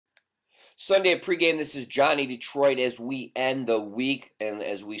Sunday at pregame, this is Johnny Detroit as we end the week and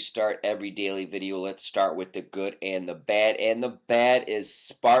as we start every daily video. Let's start with the good and the bad. And the bad is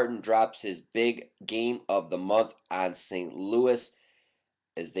Spartan drops his big game of the month on St. Louis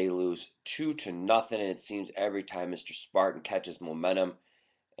as they lose 2-0. And it seems every time Mr. Spartan catches momentum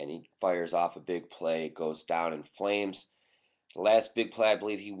and he fires off a big play, it goes down in flames. The last big play I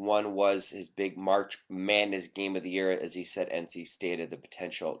believe he won was his big March Madness game of the year. As he said, NC State had the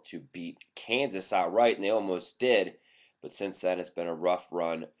potential to beat Kansas outright, and they almost did. But since then, it's been a rough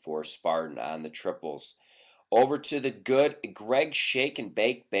run for Spartan on the triples. Over to the good, Greg Shake and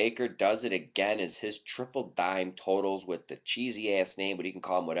Bake Baker does it again as his triple dime totals with the cheesy ass name, but he can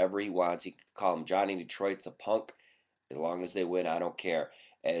call him whatever he wants. He can call him Johnny Detroit's a punk. As long as they win, I don't care.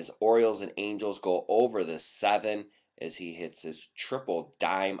 As Orioles and Angels go over the 7 as he hits his triple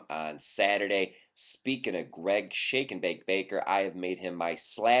dime on Saturday. Speaking of Greg Shake and Bake Baker, I have made him my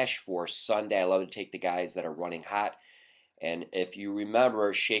slash for Sunday. I love to take the guys that are running hot. And if you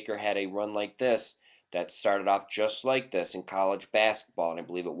remember, Shaker had a run like this that started off just like this in college basketball. And I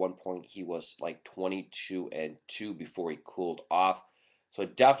believe at one point he was like 22-2 before he cooled off. So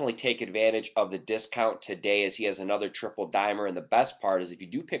definitely take advantage of the discount today as he has another triple dimer. And the best part is if you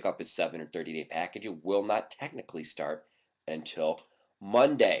do pick up his 7 or 30-day package, it will not technically start until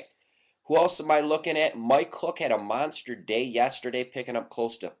Monday. Who else am I looking at? Mike Hook had a monster day yesterday, picking up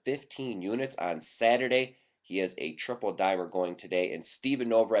close to 15 units on Saturday. He has a triple dimer going today. And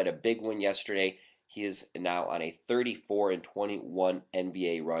Steven Over had a big win yesterday. He is now on a 34-21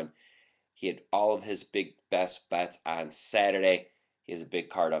 NBA run. He had all of his big best bets on Saturday. He has a big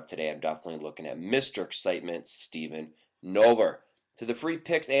card up today. I'm definitely looking at Mr. Excitement, Steven Nover. To the free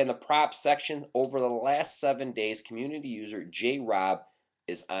picks and the props section, over the last 7 days, community user J Rob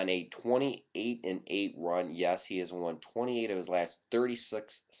is on a 28-8 run. Yes, he has won 28 of his last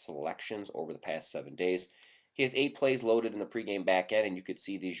 36 selections over the past 7 days. He has 8 plays loaded in the pregame back end, and you could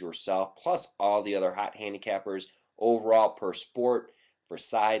see these yourself, plus all the other hot handicappers overall per sport, for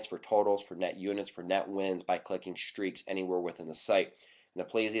sides, for totals, for net units, for net wins by clicking streaks anywhere within the site. And the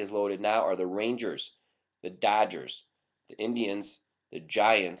plays he has loaded now are the Rangers, the Dodgers, the Indians, the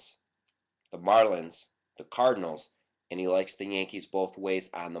Giants, the Marlins, the Cardinals, and he likes the Yankees both ways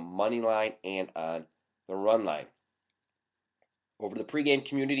on the money line and on the run line. Over the pregame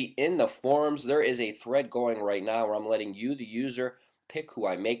community in the forums, there is a thread going right now where I'm letting you, the user, pick who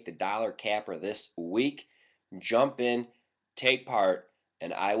I make the dollar capper this week. Jump in, take part,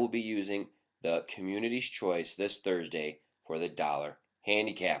 and I will be using the community's choice this Thursday for the dollar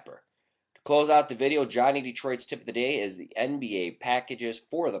handicapper. To close out the video, Johnny Detroit's tip of the day is the NBA packages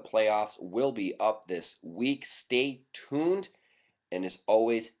for the playoffs will be up this week. Stay tuned. And as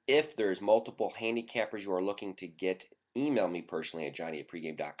always, if there's multiple handicappers you are looking to get, email me personally at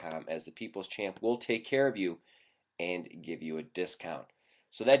johnny@pregame.com as the People's Champ will take care of you and give you a discount.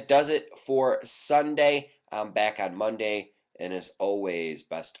 So that does it for Sunday. I'm back on Monday. And as always,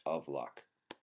 best of luck.